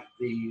didn't like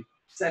the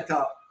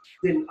setup,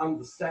 didn't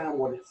understand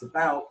what it's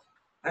about,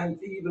 and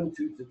even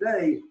to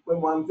today, when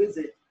one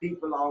visits,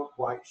 people aren't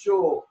quite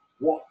sure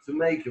what to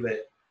make of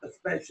it,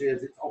 especially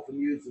as it's often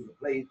used as a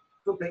place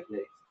for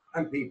picnics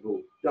and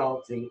people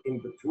dancing in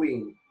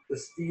between the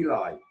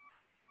stelae.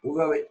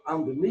 Although it's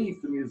underneath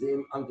the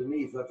museum,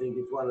 underneath, I think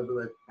it's one of the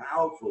most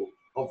powerful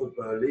of the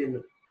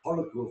Berlin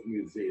Holocaust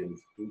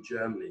museums in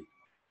Germany.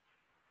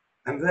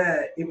 And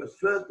there, it was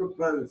first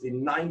proposed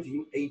in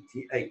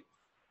 1988.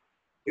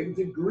 It was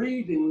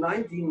agreed in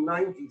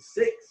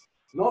 1996,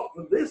 not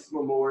for this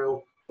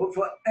memorial, but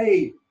for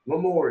a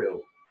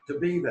memorial to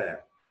be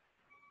there.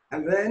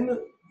 And then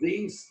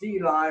these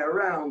stelae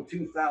around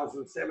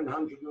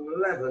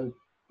 2,711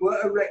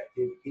 were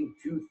erected in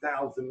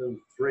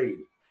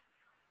 2003.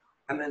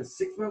 And then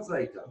 6 months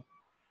later,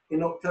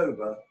 in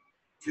October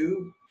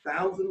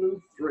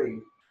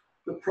 2003,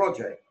 the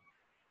project,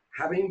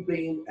 having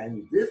been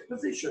in this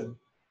position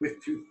with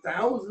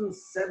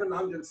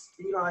 2,700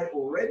 stelae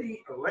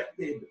already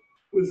erected,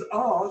 was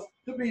asked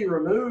to be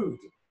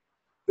removed,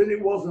 that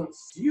it wasn't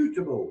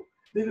suitable,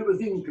 that it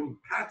was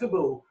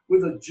incompatible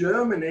with a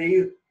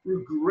Germany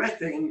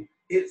regretting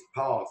its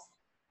past.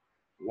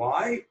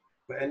 Why?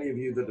 For any of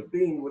you that have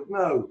been would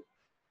know.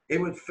 It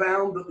was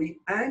found that the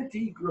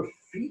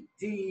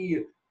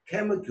anti-graffiti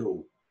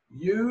chemical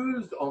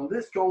used on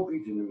this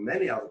concrete and in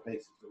many other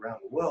places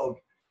around the world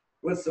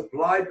was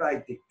supplied by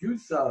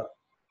Degussa,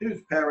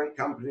 whose parent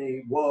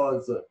company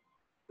was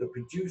the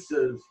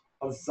producers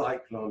of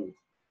Zyklon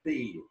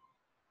B.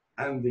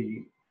 And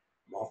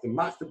after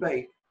much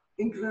debate,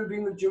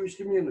 including the Jewish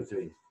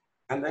community,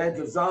 and their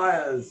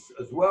desires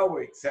as well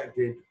were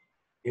accepted,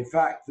 in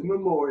fact, the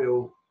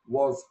memorial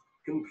was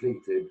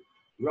completed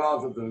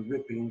rather than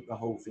ripping the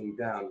whole thing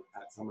down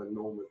at some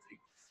enormous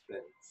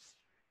expense.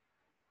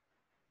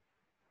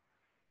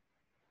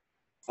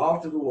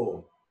 After the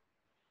war,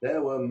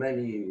 there were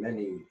many,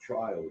 many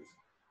trials.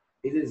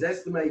 It is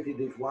estimated,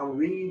 if one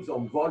reads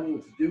on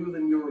volumes to do with the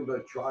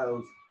Nuremberg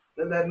trials,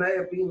 that there may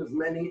have been as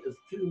many as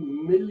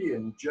 2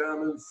 million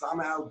Germans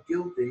somehow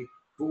guilty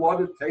for what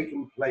had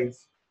taken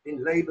place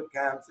in labor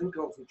camps and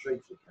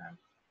concentration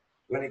camps.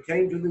 When it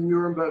came to the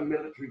Nuremberg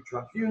military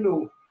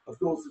tribunal, of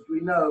course, as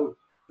we know,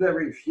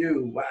 very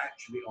few were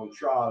actually on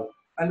trial,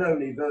 and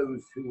only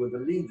those who were the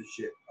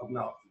leadership of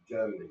Nazi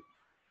Germany.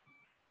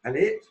 And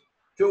it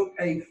took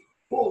a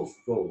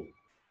forceful,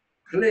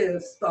 clear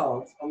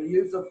stance on the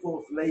use of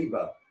forced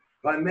labor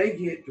by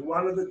making it to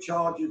one of the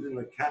charges in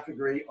the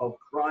category of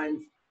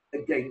crimes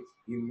against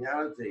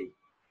humanity.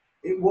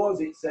 It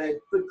was, it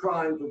said, the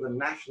crimes of the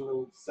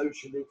National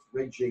Socialist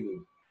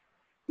regime.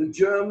 The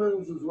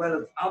Germans, as well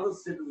as other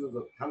citizens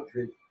of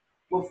countries,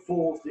 were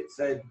forced, it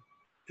said,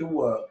 to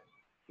work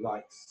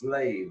like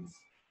slaves.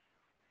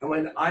 And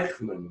when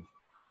Eichmann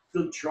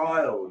stood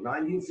trial,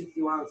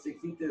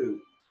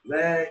 1961-62,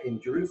 there in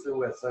Jerusalem,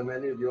 where so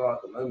many of you are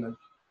at the moment,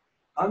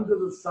 under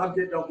the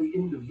subject of the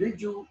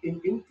individual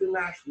in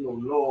international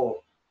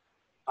law,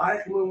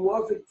 Eichmann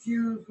was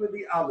accused with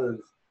the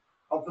others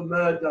of the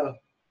murder,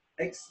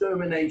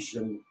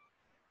 extermination,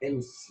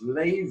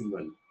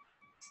 enslavement,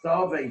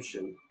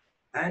 starvation,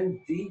 and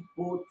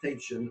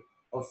deportation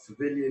of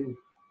civilian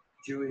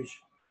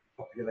Jewish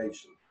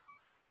population.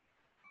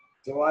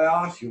 So I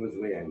ask you as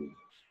we end,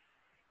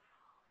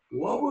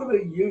 what were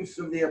the use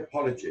of the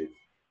apologies?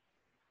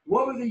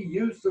 What was the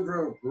use of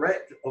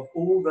regret of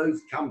all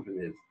those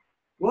companies?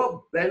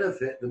 What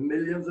benefit the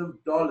millions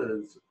of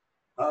dollars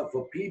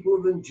for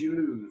people and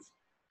Jews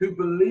who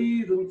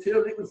believed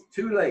until it was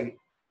too late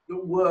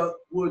that work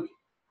would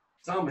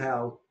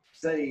somehow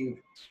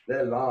save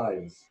their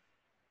lives?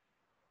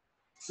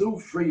 Saul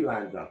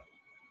Freelander,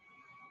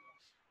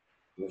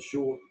 in a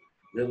short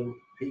little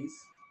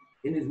piece,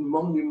 in his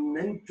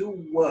monumental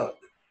work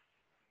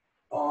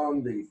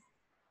on the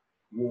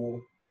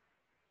war,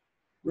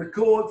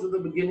 records at the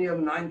beginning of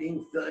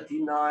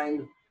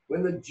 1939,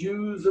 when the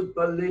Jews of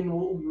Berlin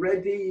were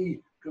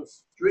already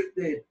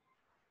constricted,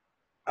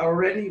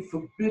 already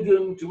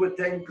forbidden to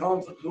attend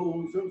concert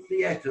halls and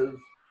theaters,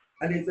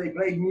 and if they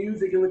played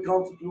music in the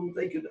concert halls,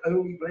 they could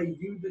only play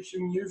Yiddish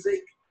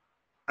music,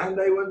 and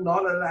they were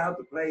not allowed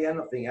to play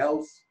anything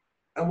else.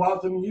 And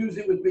whilst the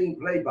music was being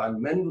played by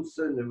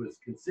Mendelssohn, who was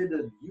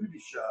considered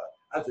Yiddish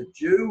as a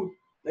Jew,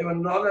 They were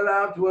not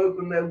allowed to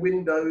open their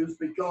windows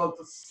because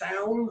the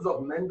sounds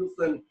of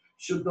Mendelssohn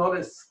should not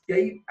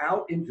escape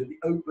out into the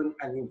open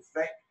and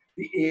infect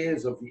the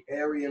ears of the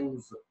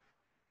Aryans.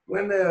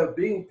 When they were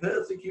being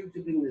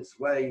persecuted in this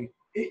way,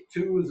 it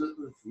too was at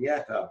the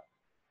theater,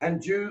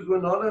 and Jews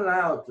were not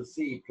allowed to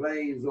see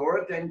plays or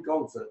attend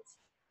concerts,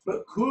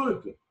 but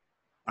could,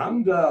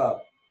 under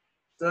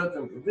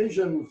certain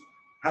provisions,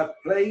 have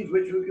plays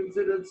which were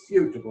considered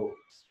suitable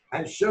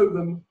and show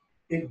them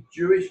in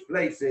Jewish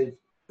places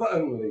for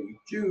only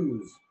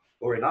Jews,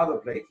 or in other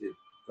places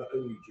for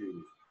only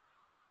Jews.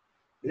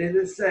 It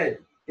is said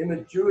in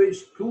the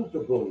Jewish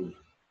Kulturbund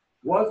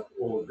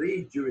or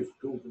the Jewish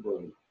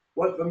Kulturbund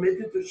was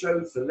permitted to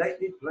show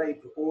selected play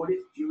to all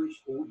its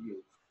Jewish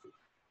audience.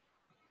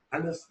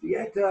 And the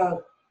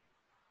theater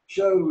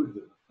showed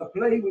a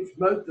play which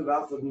most of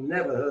us have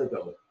never heard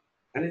of,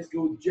 and it's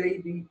called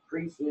J.B.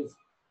 Priestley's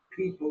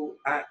People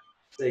at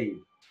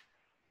Sea.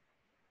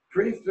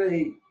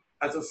 Priestley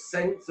has a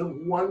sense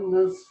of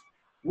oneness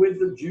with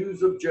the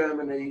Jews of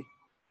Germany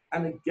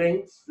and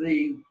against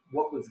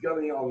what was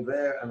going on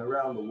there and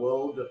around the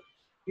world.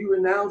 He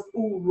renounced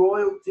all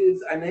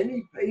royalties and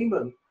any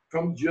payment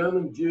from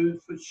German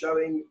Jews for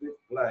showing this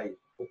play,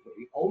 or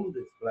putting on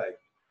this play.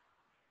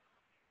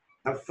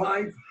 And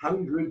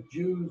 500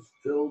 Jews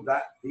filled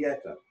that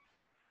theater.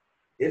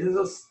 It is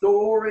a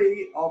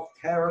story of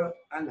terror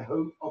and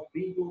hope of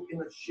people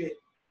in a ship,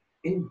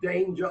 in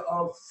danger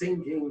of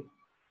sinking,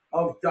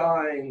 of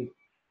dying,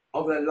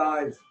 of their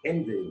lives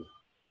ending.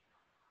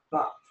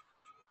 But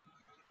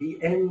he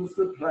ends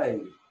the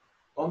play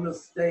on the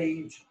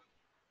stage,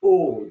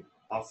 all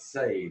are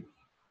saved.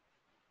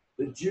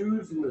 The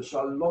Jews in the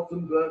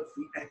Charlottenburg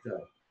Theater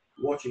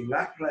watching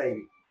that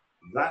play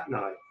that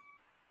night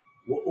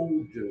were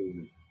all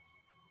doomed.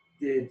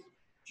 Did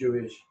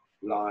Jewish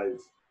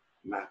lives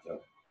matter?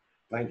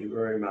 Thank you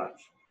very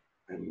much,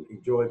 and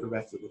enjoy the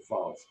rest of the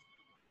fast.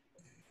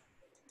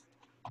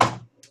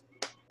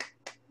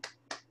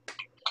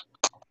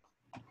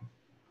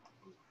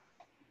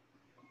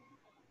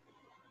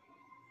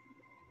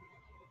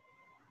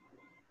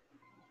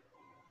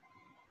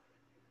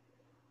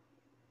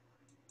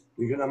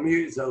 You can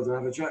unmute yourselves and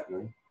have a chat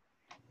now.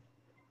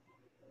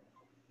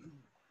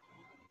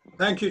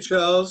 Thank you,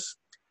 Charles.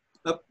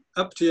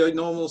 Up to your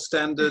normal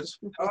standard.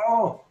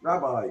 Oh,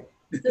 Rabbi.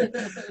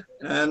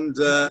 And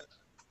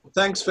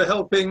thanks for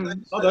helping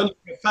not only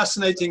a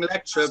fascinating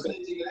lecture, but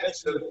making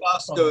the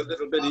fast go a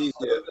little bit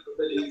easier.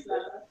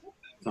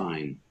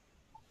 Fine.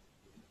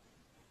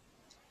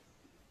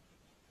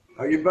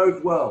 Are you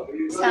both well?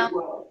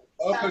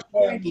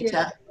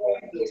 Peter.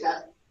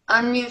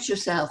 Unmute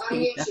yourself,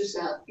 Peter.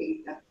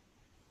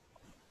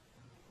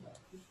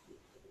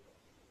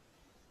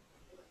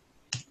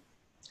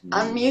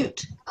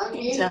 Unmute,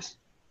 Peter.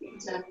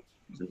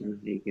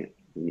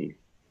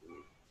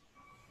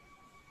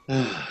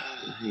 Thank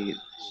you.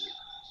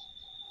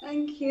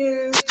 I'm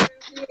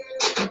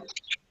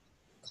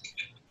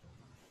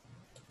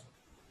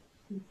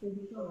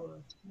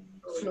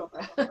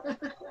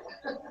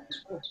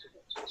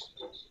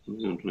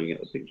going to try and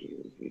get a picture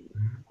of it.